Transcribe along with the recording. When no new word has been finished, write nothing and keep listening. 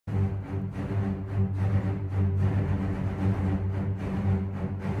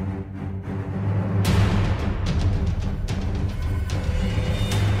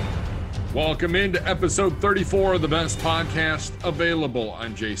Welcome into episode 34 of the best podcast available.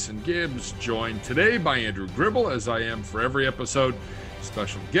 I'm Jason Gibbs, joined today by Andrew Gribble, as I am for every episode.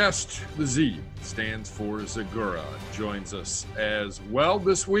 Special guest, the Z stands for Zagura, joins us as well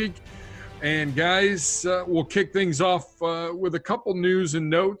this week. And guys, we'll kick things off with a couple news and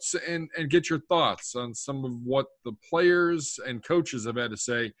notes and get your thoughts on some of what the players and coaches have had to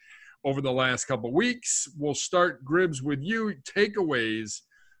say over the last couple weeks. We'll start, Gribbs, with you. Takeaways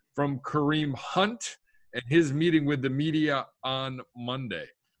from Kareem Hunt and his meeting with the media on Monday.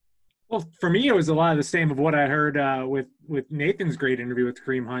 Well, for me, it was a lot of the same of what I heard with Nathan's great interview with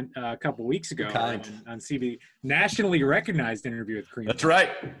Kareem Hunt a couple weeks ago on CB. Nationally recognized interview with Kareem That's Hunt.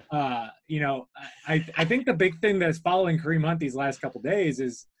 Right. I think the big thing that's following Kareem Hunt these last couple days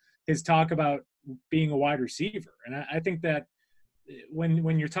is his talk about being a wide receiver. And I think that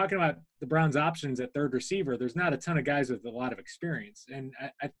when you're talking about the Browns' options at third receiver, there's not a ton of guys with a lot of experience. And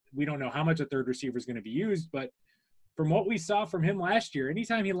we don't know how much a third receiver is going to be used, but from what we saw from him last year,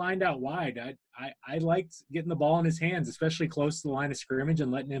 anytime he lined out wide, I liked getting the ball in his hands, especially close to the line of scrimmage,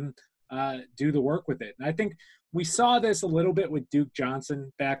 and letting him do the work with it. And I think we saw this a little bit with Duke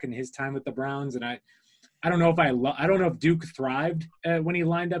Johnson back in his time with the Browns. And I don't know if Duke thrived when he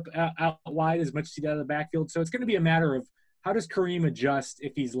lined up out wide as much as he did out of the backfield. So it's going to be a matter of how does Kareem adjust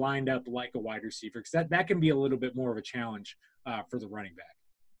if he's lined up like a wide receiver? Because that can be a little bit more of a challenge for the running back.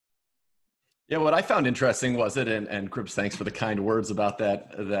 Yeah, what I found interesting was it, and Cribbs, thanks for the kind words about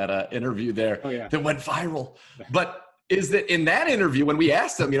that interview there that went viral. But is that in that interview, when we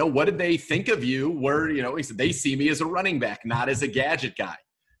asked them, what did they think of you? He said, they see me as a running back, not as a gadget guy.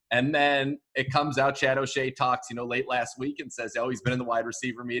 And then it comes out, Chad O'Shea talks, late last week and says, he's been in the wide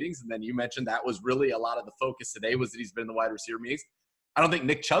receiver meetings. And then you mentioned that was really a lot of the focus today was that he's been in the wide receiver meetings. I don't think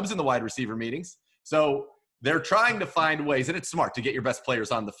Nick Chubb's in the wide receiver meetings. So they're trying to find ways, and it's smart to get your best players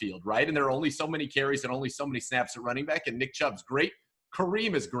on the field, right? And there are only so many carries and only so many snaps at running back, and Nick Chubb's great.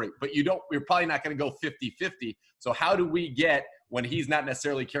 Kareem is great, but you're probably not going to go 50-50. So how do we get, when he's not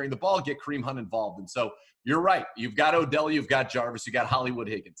necessarily carrying the ball, get Kareem Hunt involved? And so you're right. You've got Odell, you've got Jarvis, you got Hollywood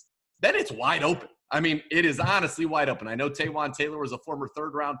Higgins. Then it's wide open. I mean, it is honestly wide open. I know Taywan Taylor was a former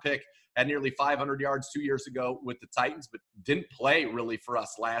third-round pick, had nearly 500 yards 2 years ago with the Titans, but didn't play really for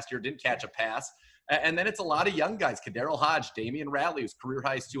us last year, didn't catch a pass. And then it's a lot of young guys, Kaderil Hodge, Damian Radley, who's career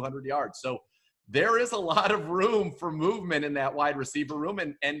high is 200 yards. So there is a lot of room for movement in that wide receiver room.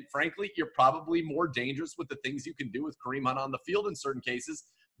 And frankly, you're probably more dangerous with the things you can do with Kareem Hunt on the field in certain cases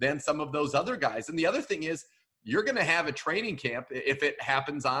than some of those other guys. And the other thing is, you're going to have a training camp, if it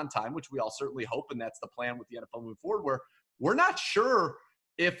happens on time, which we all certainly hope, and that's the plan with the NFL moving forward, where we're not sure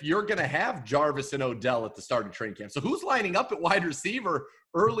if you're going to have Jarvis and Odell at the start of training camp. So who's lining up at wide receiver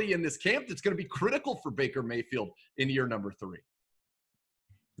early in this camp that's going to be critical for Baker Mayfield in year number 3?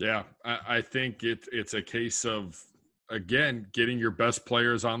 Yeah, I think it's a case of, again, getting your best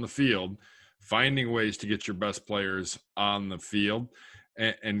players on the field, finding ways to get your best players on the field,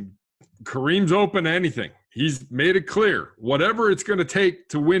 and Kareem's open to anything. He's made it clear, whatever it's going to take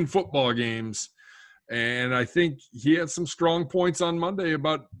to win football games. And I think he had some strong points on Monday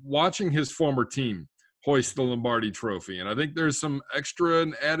about watching his former team hoist the Lombardi Trophy. And I think there's some extra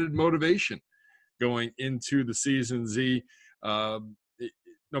and added motivation going into the season, Z.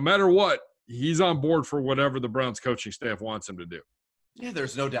 No matter what, he's on board for whatever the Browns coaching staff wants him to do. Yeah,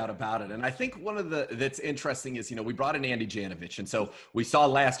 there's no doubt about it. And I think one of that's interesting is, we brought in Andy Janovich. And so we saw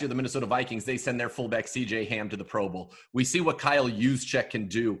last year the Minnesota Vikings, they send their fullback CJ Ham to the Pro Bowl. We see what Kyle Juszczyk can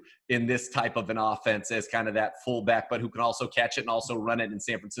do in this type of an offense as kind of that fullback, but who can also catch it and also run it in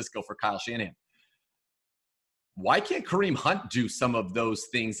San Francisco for Kyle Shanahan. Why can't Kareem Hunt do some of those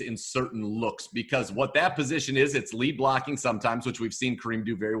things in certain looks? Because what that position is, it's lead blocking sometimes, which we've seen Kareem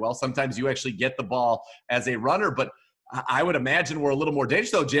do very well. Sometimes you actually get the ball as a runner, but I would imagine we're a little more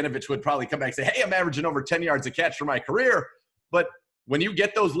dangerous, though. Janovich would probably come back and say, hey, I'm averaging over 10 yards a catch for my career. But when you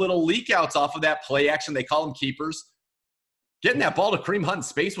get those little leak outs off of that play action, they call them keepers, getting that ball to Kareem Hunt in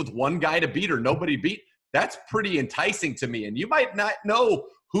space with one guy to beat or nobody beat, that's pretty enticing to me. And you might not know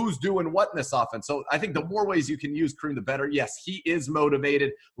who's doing what in this offense. So I think the more ways you can use Kareem, the better. Yes, he is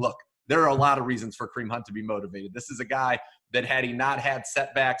motivated. Look, there are a lot of reasons for Kareem Hunt to be motivated. This is a guy that, had he not had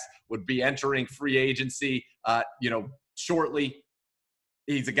setbacks, would be entering free agency, shortly.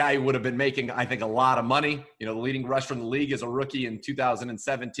 He's a guy who would have been making, I think, a lot of money. The leading rusher in the league as a rookie in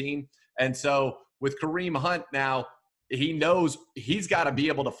 2017. And so with Kareem Hunt now, he knows he's got to be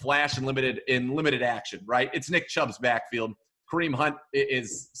able to flash in limited action, right? It's Nick Chubb's backfield. Kareem Hunt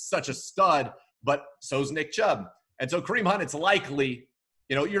is such a stud, but so's Nick Chubb. And so Kareem Hunt, it's likely,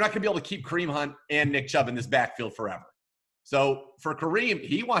 you're not going to be able to keep Kareem Hunt and Nick Chubb in this backfield forever. So for Kareem,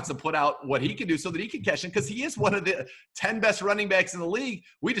 he wants to put out what he can do so that he can cash in because he is one of the 10 best running backs in the league.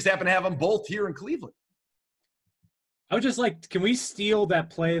 We just happen to have them both here in Cleveland. I would just like, can we steal that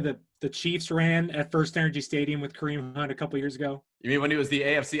play that the Chiefs ran at First Energy Stadium with Kareem Hunt a couple years ago? You mean when he was the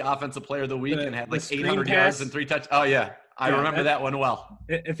AFC Offensive Player of the Week and had like 800 yards and 3 touchdowns? Oh, yeah. I remember that one well.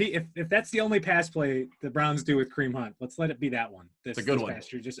 If that's the only pass play the Browns do with Kareem Hunt, let's let it be that one. It's a good one.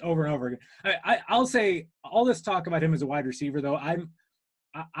 Past year, just over and over again. I'll say all this talk about him as a wide receiver, though. I'm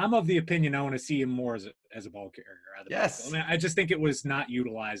of the opinion I want to see him more as a ball carrier. Yes. I mean, I just think it was not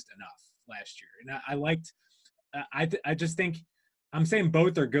utilized enough last year, and I liked. I just think I'm saying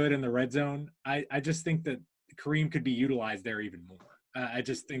both are good in the red zone. I just think that Kareem could be utilized there even more. I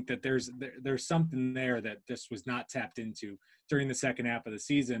just think that there's something there that just was not tapped into during the second half of the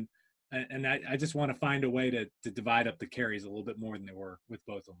season. And I just want to find a way to divide up the carries a little bit more than they were with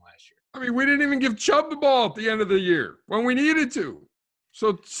both of them last year. I mean, we didn't even give Chubb the ball at the end of the year when we needed to.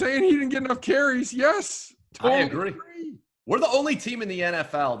 So saying he didn't get enough carries, yes. Totally I agree. We're the only team in the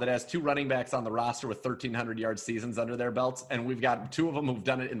NFL that has 2 running backs on the roster with 1,300-yard seasons under their belts, and we've got 2 of them who've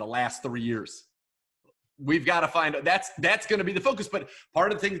done it in the last 3 years. We've got to find – that's going to be the focus. But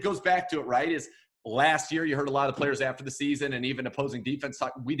part of the thing that goes back to it, right, is last year you heard a lot of players after the season and even opposing defense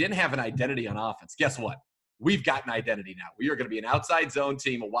talk. We didn't have an identity on offense. Guess what? We've got an identity now. We are going to be an outside zone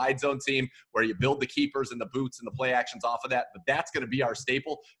team, a wide zone team where you build the keepers and the boots and the play actions off of that. But that's going to be our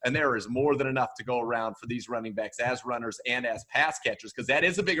staple. And there is more than enough to go around for these running backs as runners and as pass catchers, because that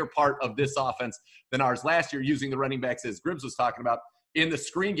is a bigger part of this offense than ours last year, using the running backs, as Gribbs was talking about, in the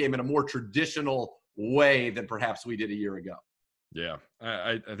screen game in a more traditional way than perhaps we did a year ago. Yeah,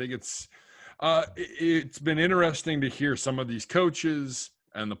 I think it's been interesting to hear some of these coaches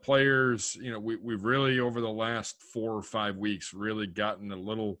and the players. You know, we've really over the last 4 or 5 weeks really gotten a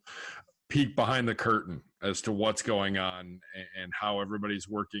little peek behind the curtain as to what's going on and how everybody's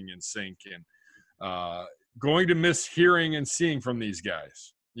working in sync, and going to miss hearing and seeing from these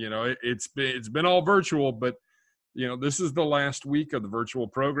guys. You know, it's been all virtual, but you know, this is the last week of the virtual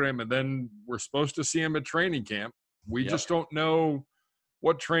program, and then we're supposed to see them at training camp. We just don't know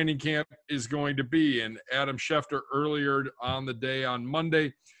what training camp is going to be. And Adam Schefter earlier on the day on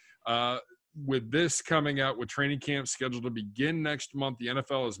Monday, with this coming out with training camp scheduled to begin next month, the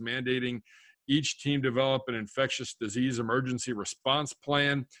NFL is mandating each team develop an infectious disease emergency response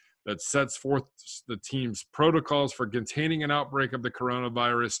plan that sets forth the team's protocols for containing an outbreak of the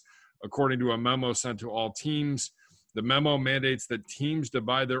coronavirus, according to a memo sent to all teams. The memo mandates that teams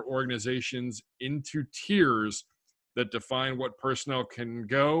divide their organizations into tiers that define what personnel can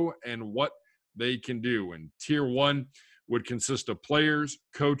go and what they can do. And tier 1 would consist of players,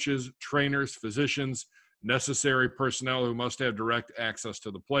 coaches, trainers, physicians, necessary personnel who must have direct access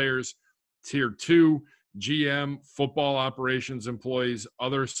to the players. Tier 2, GM, football operations employees,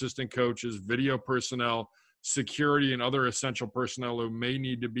 other assistant coaches, video personnel, security, and other essential personnel who may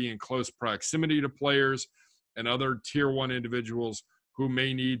need to be in close proximity to players, and other tier 1 individuals who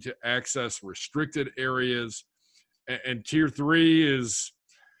may need to access restricted areas. And tier 3 is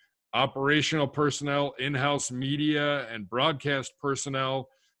operational personnel, in-house media and broadcast personnel,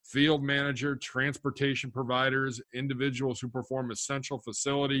 field manager, transportation providers, individuals who perform essential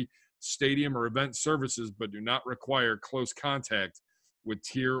facility, stadium, or event services but do not require close contact with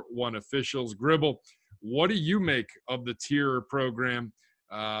tier 1 officials. Gribble, what do you make of the tier program?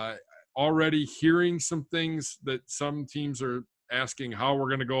 Already hearing some things that some teams are asking how we're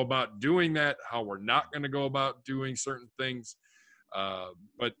going to go about doing that, how we're not going to go about doing certain things.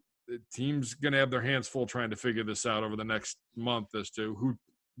 But the team's going to have their hands full trying to figure this out over the next month as to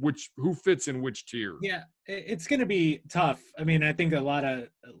who fits in which tier. Yeah, it's going to be tough. I mean, I think a lot of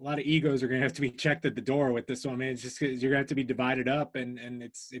egos are going to have to be checked at the door with this one. I mean, it's just you're going to have to be divided up, and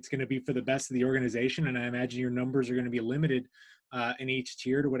it's going to be for the best of the organization. And I imagine your numbers are going to be limited in each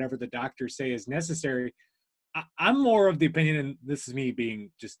tier to whatever the doctors say is necessary. I'm more of the opinion, and this is me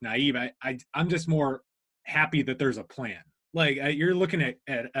being just naive, I'm just more happy that there's a plan. Like you're looking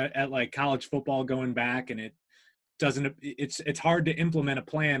at like college football going back, and it's hard to implement a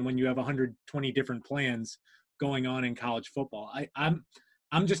plan when you have 120 different plans going on in college football. I'm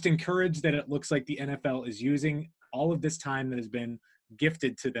just encouraged that it looks like the NFL is using all of this time that has been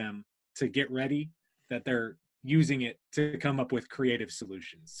gifted to them to get ready, that they're using it to come up with creative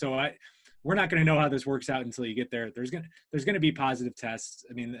solutions. So we're not going to know how this works out until you get there. There's going to be positive tests.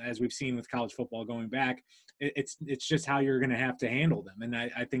 I mean, as we've seen with college football going back, it's just how you're going to have to handle them. And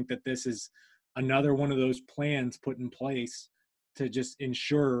I think that this is another one of those plans put in place to just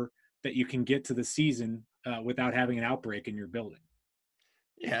ensure that you can get to the season without having an outbreak in your building.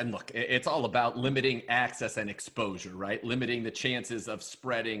 Yeah, and look, it's all about limiting access and exposure, right? Limiting the chances of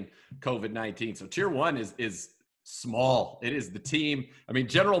spreading COVID-19. So tier 1 is small. It is the team. I mean,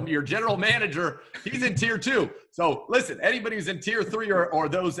 your general manager, he's in tier 2. So listen, anybody who's in tier 3 or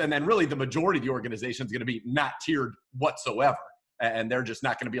those, and then really the majority of the organization is going to be not tiered whatsoever. And they're just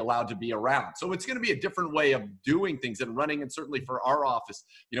not going to be allowed to be around. So it's going to be a different way of doing things and running. And certainly for our office,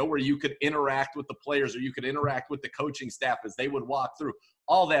 where you could interact with the players or you could interact with the coaching staff as they would walk through.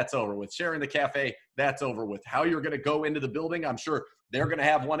 All that's over with. Sharing the cafe, that's over with. How you're going to go into the building, I'm sure they're going to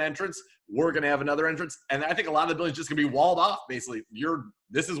have one entrance. We're going to have another entrance. And I think a lot of the buildings just going to be walled off, basically.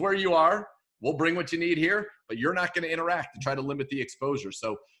 This is where you are. We'll bring what you need here, but you're not going to interact to try to limit the exposure.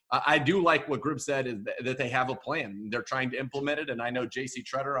 So I do like what Gribb said, is that they have a plan. They're trying to implement it, and I know J.C.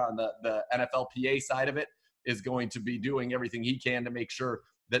 Tretter on the NFLPA side of it is going to be doing everything he can to make sure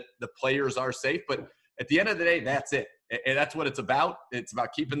that the players are safe. But at the end of the day, that's it. And that's what it's about. It's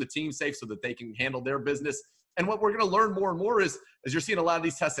about keeping the team safe so that they can handle their business. And what we're going to learn more and more is, as you're seeing a lot of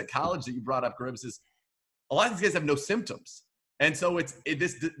these tests at college that you brought up, Gribbs, is a lot of these guys have no symptoms. And so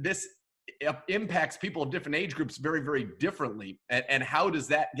this impacts people of different age groups very, very differently. And how does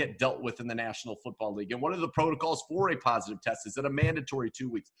that get dealt with in the National Football League? And what are the protocols for a positive test? Is it a mandatory 2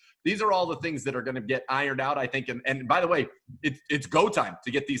 weeks? These are all the things that are going to get ironed out, I think. And by the way, it's go time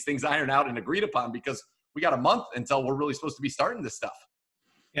to get these things ironed out and agreed upon, because we got a month until we're really supposed to be starting this stuff.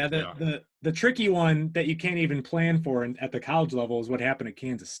 Yeah, the tricky one that you can't even plan for at the college level is what happened at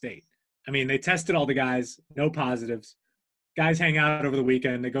Kansas State. I mean, they tested all the guys, no positives. Guys hang out over the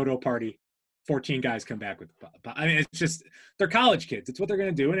weekend. They go to a party. 14 guys come back with. I mean, it's just, they're college kids. It's what they're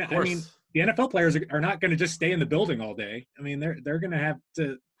going to do. And I mean, the NFL players are not going to just stay in the building all day. I mean, they're going to have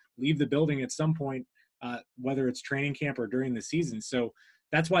to leave the building at some point, whether it's training camp or during the season. So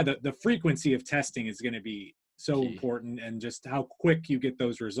that's why the frequency of testing is going to be so important, and just how quick you get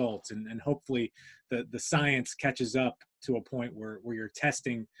those results. And hopefully the science catches up to a point where you're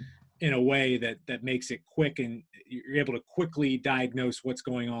testing in a way that makes it quick and you're able to quickly diagnose what's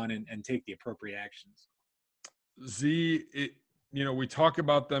going on and take the appropriate actions. We talk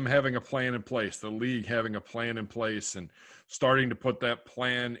about them having a plan in place, the league having a plan in place and starting to put that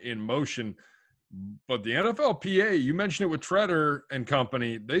plan in motion. But the NFLPA, you mentioned it with Tretter and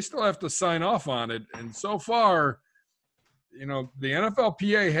company, they still have to sign off on it. And so far, the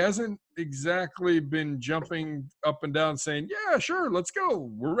NFLPA hasn't exactly been jumping up and down saying, yeah, sure, let's go.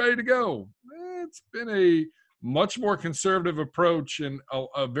 We're ready to go. It's been a much more conservative approach and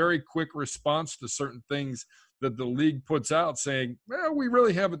a very quick response to certain things that the league puts out, saying, well, we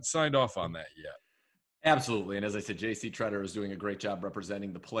really haven't signed off on that yet. Absolutely. And as I said, J.C. Tretter is doing a great job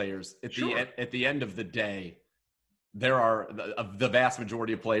representing the players. At the end of the day, the vast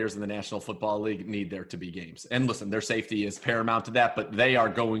majority of players in the National Football League need there to be games. And listen, their safety is paramount to that, but they are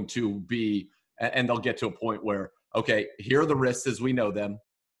going to be, and they'll get to a point where, okay, here are the risks as we know them.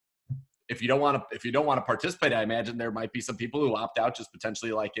 If you don't want to participate, I imagine there might be some people who opt out, just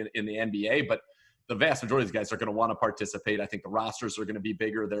potentially like in the NBA, but the vast majority of these guys are going to want to participate. I think the rosters are going to be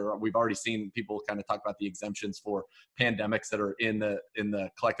bigger. We've already seen people kind of talk about the exemptions for pandemics that are in the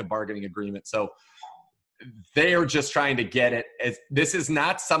collective bargaining agreement. So they are just trying to get it. This is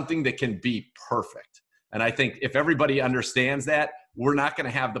not something that can be perfect. And I think if everybody understands that, we're not going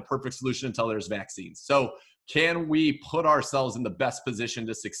to have the perfect solution until there's vaccines. So can we put ourselves in the best position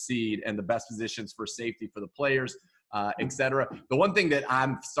to succeed and the best positions for safety for the players, et cetera? The one thing that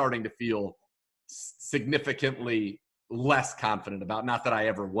I'm starting to feel significantly less confident about, not that I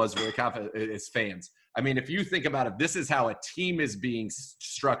ever was very confident, is fans. I mean, if you think about it, this is how a team is being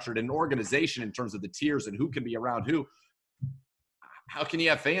structured, an organization in terms of the tiers and who can be around who. How can you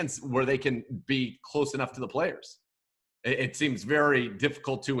have fans where they can be close enough to the players? It seems very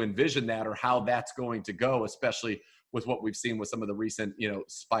difficult to envision that, or how that's going to go, especially with what we've seen with some of the recent,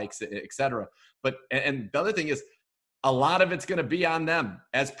 spikes, et cetera. But, and the other thing is, a lot of it's going to be on them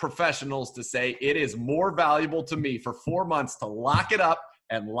as professionals to say, it is more valuable to me for 4 months to lock it up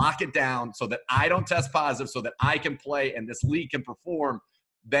and lock it down so that I don't test positive, so that I can play and this league can perform,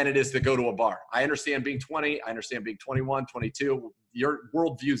 than it is to go to a bar. I understand being 20. I understand being 21, 22. Your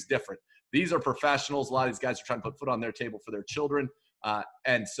worldview is different. These are professionals. A lot of these guys are trying to put food on their table for their children.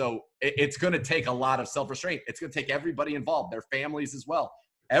 And so it's going to take a lot of self-restraint. It's going to take everybody involved, their families as well.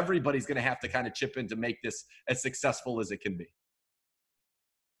 Everybody's going to have to kind of chip in to make this as successful as it can be.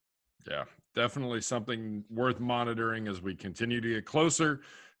 Yeah, definitely something worth monitoring as we continue to get closer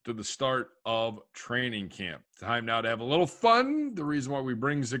to the start of training camp. Time now to have a little fun. The reason why we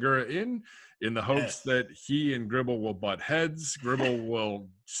bring Zagura in the hopes that he and Gribble will butt heads. Gribble will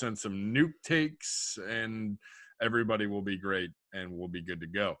send some nuke takes and everybody will be great and we'll be good to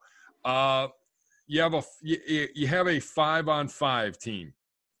go. You have a 5-on-5 team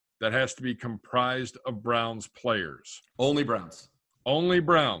that has to be comprised of Browns players. Only Browns. Only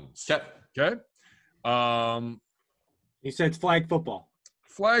Browns. Okay. He said flag football.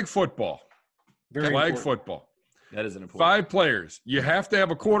 Flag football. Very flag important. football. That is an important. 5 players. You have to have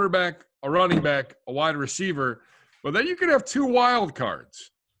a quarterback, a running back, a wide receiver, but then you could have 2 wild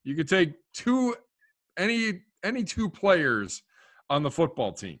cards. You could take any 2 players on the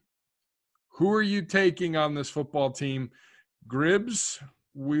football team. Who are you taking on this football team? Gribbs,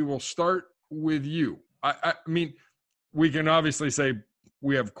 we will start with you. I mean, we can obviously say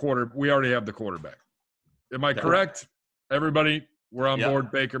we already have the quarterback. Am I correct? Everybody, we're on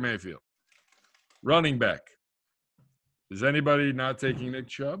board Baker Mayfield. Running back. Is anybody not taking Nick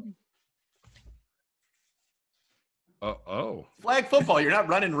Chubb? Flag football. You're not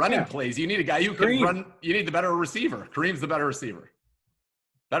running plays. You need a guy who can run. You need the better receiver. Kareem's the better receiver.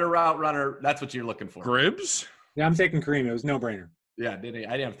 Better route runner. That's what you're looking for. Gribbs? Yeah, I'm taking Kareem. It was no-brainer. Yeah, I didn't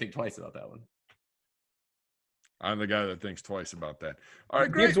have to think twice about that one. I'm the guy that thinks twice about that. All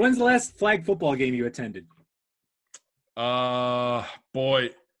right, great. Gibbs, when's the last flag football game you attended? Boy,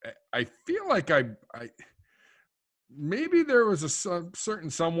 I feel like I maybe there was a certain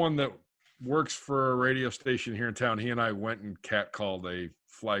someone that works for a radio station here in town. He and I went and catcalled a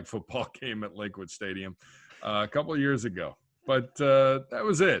flag football game at Lakewood Stadium a couple of years ago. But that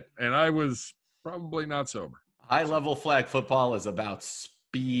was it. And I was probably not sober. High-level flag football is about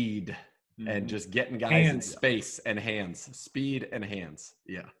speed and just getting guys in space and hands. Speed and hands.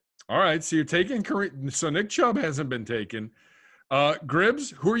 Yeah. All right. So you're taking – so Nick Chubb hasn't been taken.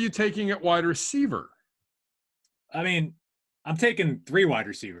 Gribbs, who are you taking at wide receiver? I mean, I'm taking 3 wide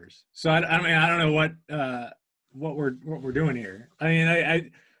receivers. So I don't know what we're doing here. I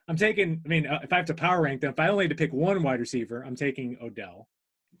mean, I'm taking – I mean, if I have to power rank them, if I only had to pick 1 wide receiver, I'm taking Odell.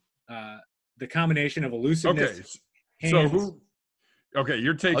 The combination of elusiveness. Okay. So who – okay,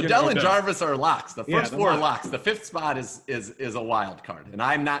 you're taking Odell and Jarvis are locks. The first 4 are locks. The 5th spot is a wild card, and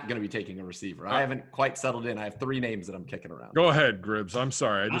I'm not going to be taking a receiver. I haven't quite settled in. I have 3 names that I'm kicking around. Go ahead, Gribbs. I'm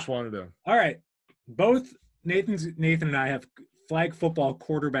sorry. I just wanted to – All right. Both Nathan and I have flag football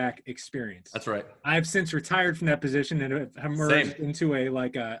quarterback experience. That's right. I've since retired from that position and have emerged into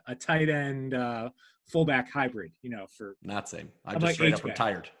a tight end fullback hybrid, for – Not same. I'm just straight up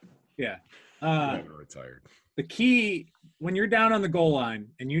retired. Yeah. Retired. The key when you're down on the goal line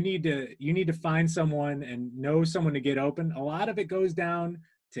and you need to find someone and know someone to get open, a lot of it goes down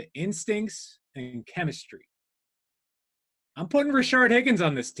to instincts and chemistry. I'm putting Rashard Higgins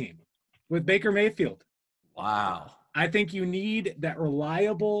on this team with Baker Mayfield. Wow. I think you need that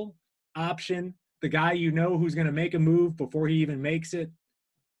reliable option, the guy who's going to make a move before he even makes it.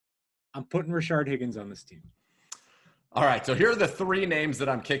 I'm putting Rashard Higgins on this team. All right, so here are the 3 names that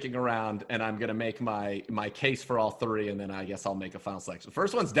I'm kicking around, and I'm going to make my case for all 3, and then I guess I'll make a final selection. The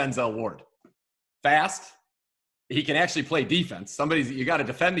first one's Denzel Ward. Fast. He can actually play defense. You got to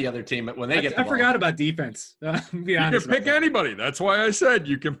defend the other team when they get the ball. I forgot about defense. Be honest. You can pick anybody. That's why I said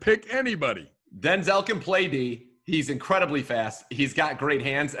you can pick anybody. Denzel can play D. He's incredibly fast. He's got great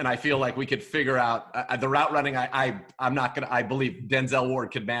hands, and I feel like we could figure out the route running. I believe Denzel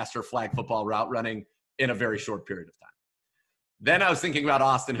Ward could master flag football route running in a very short period of time. Then I was thinking about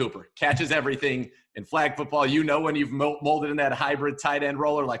Austin Hooper. Catches everything in flag football. When you've molded in that hybrid tight end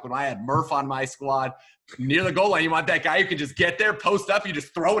roller, like when I had Murph on my squad, near the goal line, you want that guy who can just get there, post up, you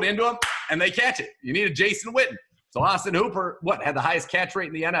just throw it into him, and they catch it. You need a Jason Witten. So Austin Hooper, had the highest catch rate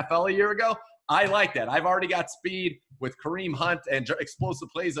in the NFL a year ago? I like that. I've already got speed with Kareem Hunt and explosive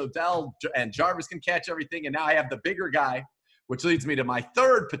plays. Odell and Jarvis can catch everything, and now I have the bigger guy, which leads me to my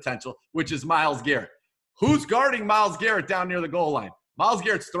 3rd potential, which is Myles Garrett. Who's guarding Myles Garrett down near the goal line? Myles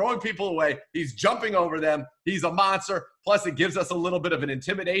Garrett's throwing people away. He's jumping over them. He's a monster. Plus, it gives us a little bit of an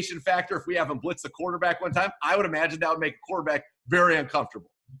intimidation factor. If we have him blitz the quarterback one time, I would imagine that would make a quarterback very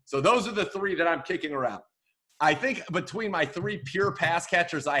uncomfortable. So those are the 3 that I'm kicking around. I think between my 3 pure pass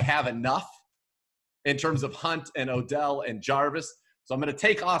catchers, I have enough in terms of Hunt and Odell and Jarvis. So I'm going to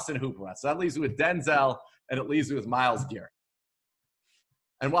take Austin Hooper out. So that leaves me with Denzel, and it leaves me with Myles Garrett.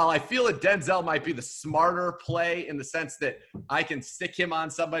 And while I feel that Denzel might be the smarter play in the sense that I can stick him on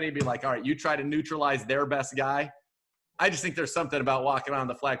somebody and be like, all right, you try to neutralize their best guy, I just think there's something about walking around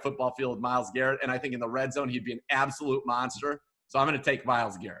the flag football field with Myles Garrett, and I think in the red zone he'd be an absolute monster. So I'm going to take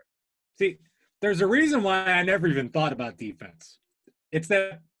Myles Garrett. See, there's a reason why I never even thought about defense. It's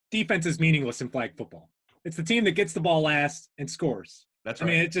that defense is meaningless in flag football. It's the team that gets the ball last and scores. That's right.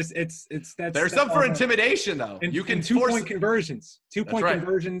 I mean, it's that's. There's some for intimidation, though. You can 2-point conversions, 2-point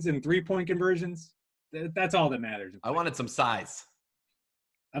conversions, and 3-point conversions. That's all that matters. I wanted some size.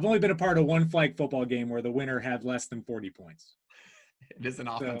 I've only been a part of one flag football game where the winner had less than 40 points. It is an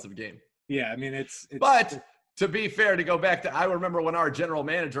offensive game. Yeah, I mean it's. But to be fair, to go back to, I remember when our general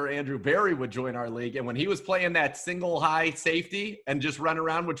manager Andrew Berry would join our league, and when he was playing that single high safety and just run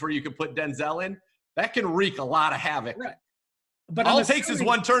around, which where you could put Denzel in, that can wreak a lot of havoc. Right. But all it takes is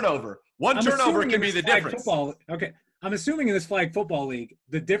one turnover. One turnover can be the difference. Okay, I'm assuming in this flag football league,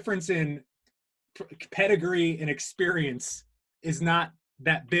 the difference in pedigree and experience is not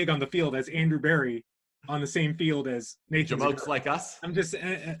that big on the field as Andrew Berry on the same field as Nathan Jamokes like us. I'm just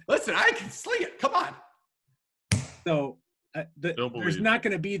listen. I can sling it. Come on. So there's not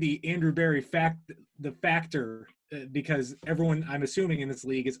going to be the Andrew Berry factor because everyone I'm assuming in this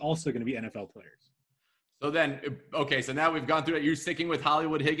league is also going to be NFL players. So then, okay. So now we've gone through it. You're sticking with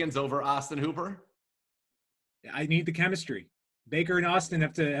Hollywood Higgins over Austin Hooper. I need the chemistry. Baker and Austin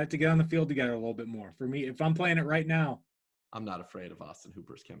have to get on the field together a little bit more. For me, if I'm playing it right now, I'm not afraid of Austin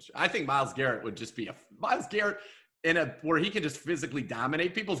Hooper's chemistry. I think Myles Garrett would just be Myles Garrett where he can just physically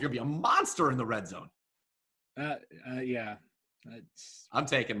dominate people is going to be a monster in the red zone. Yeah. I'm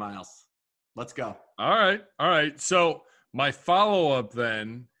taking Myles. Let's go. All right. So my follow-up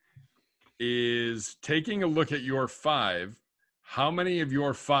then is taking a look at your 5. How many of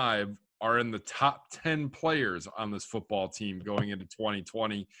your 5 are in the top 10 players on this football team going into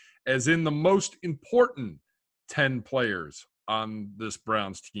 2020, as in the most important 10 players on this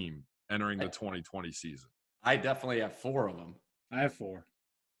Browns team entering the 2020 season? I definitely have 4 of them. I have 4.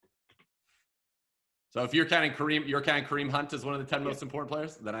 So if you're counting Kareem Hunt as one of the 10 most important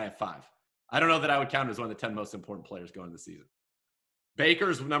players, then I have 5. I don't know that I would count as one of the 10 most important players going into the season.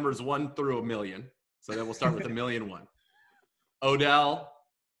 Baker's numbers 1 through 1,000,000. So then we'll start with 1,000,001. Odell,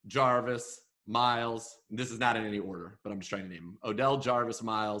 Jarvis, Miles. This is not in any order, but I'm just trying to name them. Odell, Jarvis,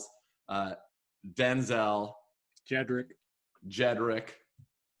 Miles, Denzel, Jedrick.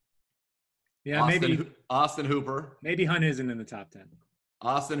 Yeah, Austin Hooper. Maybe Hunt isn't in the top 10.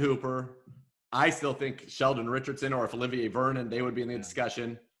 Austin Hooper. I still think Sheldon Richardson, or if Olivier Vernon, they would be in the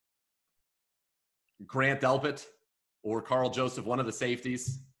discussion. Grant Delpit or Carl Joseph, one of the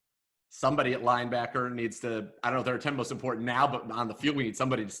safeties. Somebody at linebacker needs to, I don't know if they're 10 most important now, but on the field, we need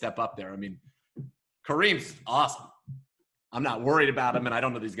somebody to step up there. I mean, Kareem's awesome. I'm not worried about him, and I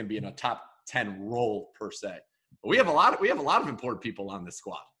don't know that he's going to be in a top 10 role per se. But we have a lot of important people on this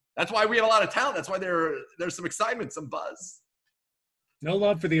squad. That's why we have a lot of talent. That's why there's some excitement, some buzz. No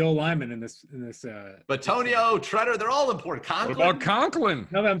love for the old lineman in this. But Tonio, Treader, they're all important. Conklin. What about Conklin?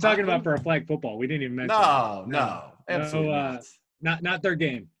 No, I'm talking about for a flag football. We didn't even mention. No, absolutely not their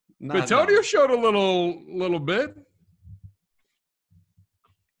game. But Tonio showed a little bit.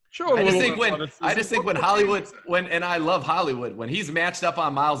 I just think when Hollywood, and I love Hollywood, when he's matched up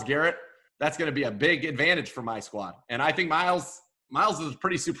on Myles Garrett, that's going to be a big advantage for my squad. And I think Myles is a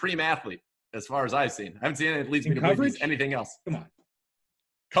pretty supreme athlete as far as I've seen. I haven't seen it that leads me to believe he's anything else.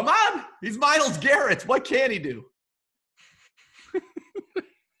 Come on. He's Myles Garrett. What can he do?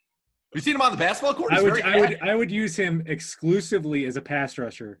 You seen him on the basketball court? I would use him exclusively as a pass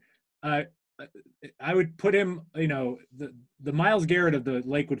rusher. I would put him, the Myles Garrett of the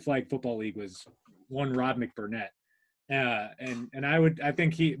Lakewood Flag Football League was one Rob McBurnett. And I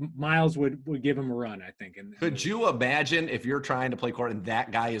think Myles would give him a run, I think. Could you imagine if you're trying to play court and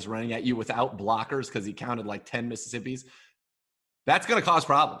that guy is running at you without blockers because he counted like 10 Mississippis? That's going to cause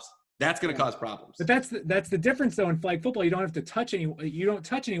problems. But that's the difference, though, in flag football. You don't have to touch anyone. You don't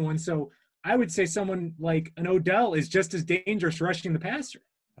touch anyone. So I would say someone like an Odell is just as dangerous rushing the passer.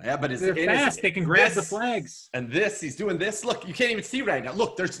 Yeah, but they're fast. They can grab the flags. And he's doing this. Look, you can't even see right now.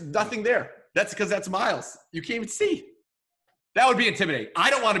 Look, there's nothing there. That's because that's Myles. You can't even see. That would be intimidating.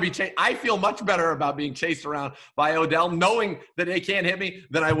 I don't want to be chased. I feel much better about being chased around by Odell, knowing that they can't hit me,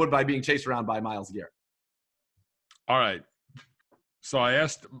 than I would by being chased around by Myles Garrett. All right. So I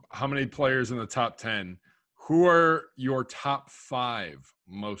asked how many players in the top 10. Who are your top 5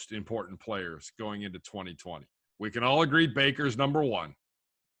 most important players going into 2020? We can all agree Baker's number 1.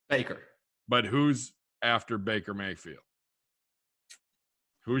 Baker. But who's after Baker Mayfield?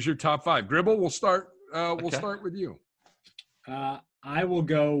 Who's your top 5? Gribble, we'll start with you. I will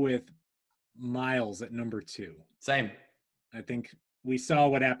go with Myles at number 2. Same. I think we saw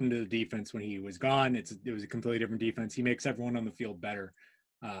what happened to the defense when he was gone. It was a completely different defense. He makes everyone on the field better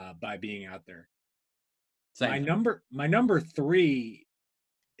by being out there. Same. My number 3,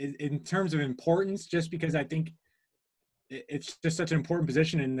 in terms of importance, just because I think it's just such an important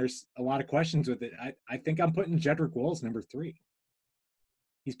position and there's a lot of questions with it. I think I'm putting Jedrick Wills number 3.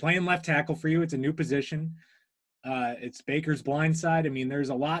 He's playing left tackle for you. It's a new position. It's Baker's blind side. I mean, there's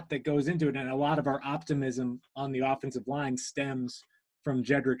a lot that goes into it, and a lot of our optimism on the offensive line stems from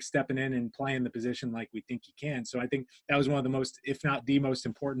Jedrick stepping in and playing the position like we think he can. So I think that was one of the most, if not the most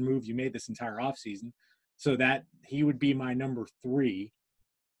important move you made this entire offseason. So that he would be my number 3.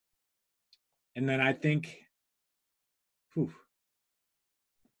 And then I think, I'm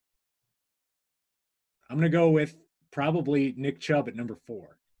going to go with probably Nick Chubb at number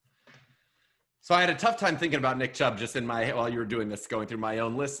 4. So I had a tough time thinking about Nick Chubb just while you were doing this, going through my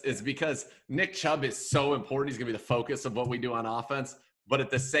own list, is because Nick Chubb is so important. He's going to be the focus of what we do on offense. But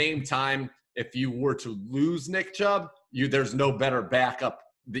at the same time, if you were to lose Nick Chubb, there's no better backup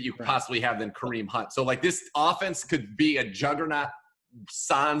that you could possibly have than Kareem Hunt. So like this offense could be a juggernaut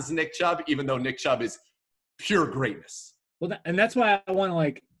sans Nick Chubb, even though Nick Chubb is pure greatness. Well, and that's why I want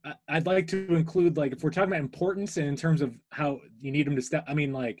to I'd like to include, if we're talking about importance and in terms of how you need him to step, I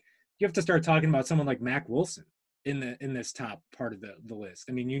mean, you have to start talking about someone like Mack Wilson in this top part of the list.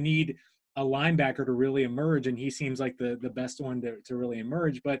 I mean, you need a linebacker to really emerge, and he seems like the best one to really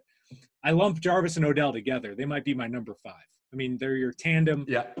emerge. But I lump Jarvis and Odell together. They might be my number 5. I mean, they're your tandem.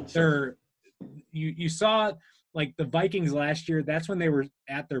 Yeah, sure. You saw the Vikings last year. That's when they were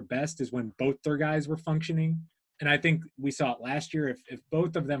at their best, is when both their guys were functioning. And I think we saw it last year. If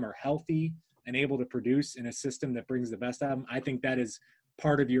both of them are healthy and able to produce in a system that brings the best out of them, I think that is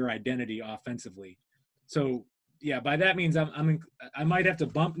part of your identity offensively. So yeah, by that means I might have to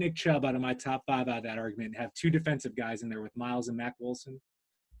bump Nick Chubb out of my top 5 out of that argument and have 2 defensive guys in there with Miles and Mack Wilson,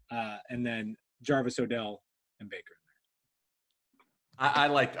 and then Jarvis, Odell, and Baker. I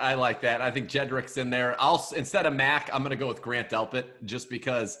like that. I think Jedrick's in there. Instead of Mack, I'm going to go with Grant Delpit, just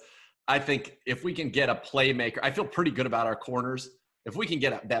because I think if we can get a playmaker, I feel pretty good about our corners. If we can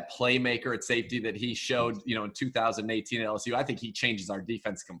get that playmaker at safety that he showed, in 2018 at LSU, I think he changes our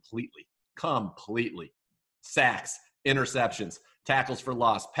defense completely. Sacks, interceptions, tackles for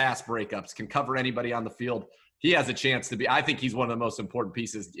loss, pass breakups, can cover anybody on the field. He has a chance to be – I think he's one of the most important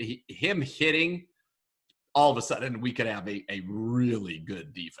pieces. Him hitting, all of a sudden we could have a really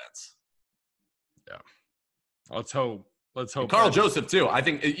good defense. Yeah. Let's hope. And Carl Joseph, too. I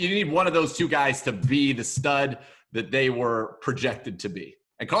think you need one of those 2 guys to be the stud that they were projected to be.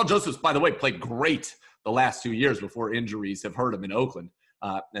 And Carl Joseph's, by the way, played great the last 2 years before injuries have hurt him in Oakland.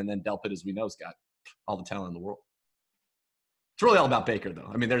 And then Delpit, as we know, has got all the talent in the world. It's really all about Baker, though.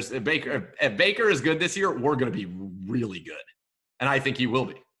 I mean, if Baker is good this year, we're going to be really good. And I think he will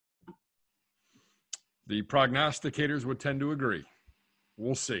be. The prognosticators would tend to agree.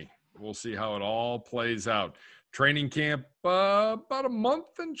 We'll see. We'll see how it all plays out. Training camp about a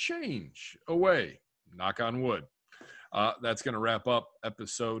month and change away. Knock on wood. That's going to wrap up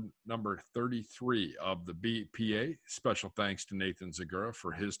episode number 33 of the BPA. Special thanks to Nathan Zagura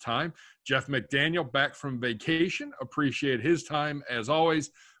for his time. Jeff McDaniel back from vacation. Appreciate his time as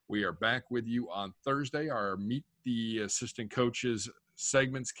always. We are back with you on Thursday. Our Meet the Assistant Coaches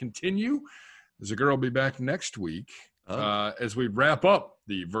segments continue. Zagura will be back next week as we wrap up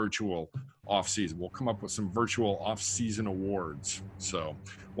the virtual offseason. We'll come up with some virtual offseason awards. So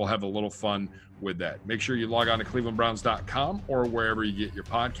we'll have a little fun with that. Make sure you log on to clevelandbrowns.com or wherever you get your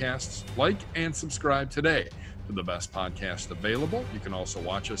podcasts. Like and subscribe today to the best podcast available. You can also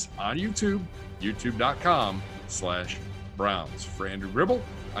watch us on YouTube, youtube.com/Browns. For Andrew Gribble,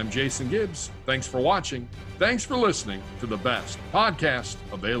 I'm Jason Gibbs. Thanks for watching. Thanks for listening to the best podcast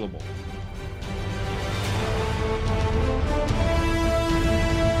available.